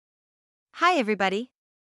Hi everybody!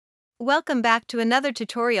 Welcome back to another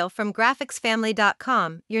tutorial from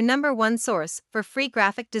GraphicsFamily.com, your #1 source for free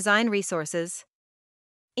graphic design resources.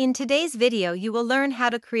 In today's video you will learn how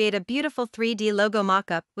to create a beautiful 3D logo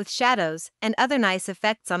mockup with shadows and other nice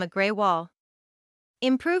effects on a gray wall.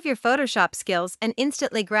 Improve your Photoshop skills and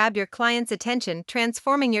instantly grab your client's attention,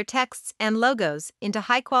 transforming your texts and logos into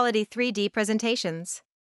high-quality 3D presentations.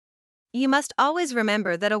 You must always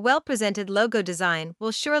remember that a well-presented logo design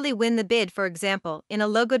will surely win the bid, for example, in a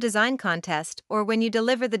logo design contest or when you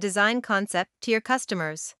deliver the design concept to your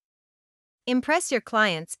customers. Impress your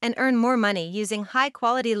clients and earn more money using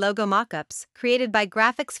high-quality logo mockups created by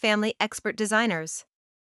GraphicsFamily expert designers.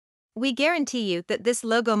 We guarantee you that this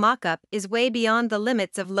logo mockup is way beyond the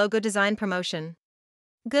limits of logo design promotion.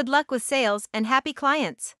 Good luck with sales and happy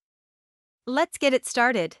clients! Let's get it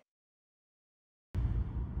started.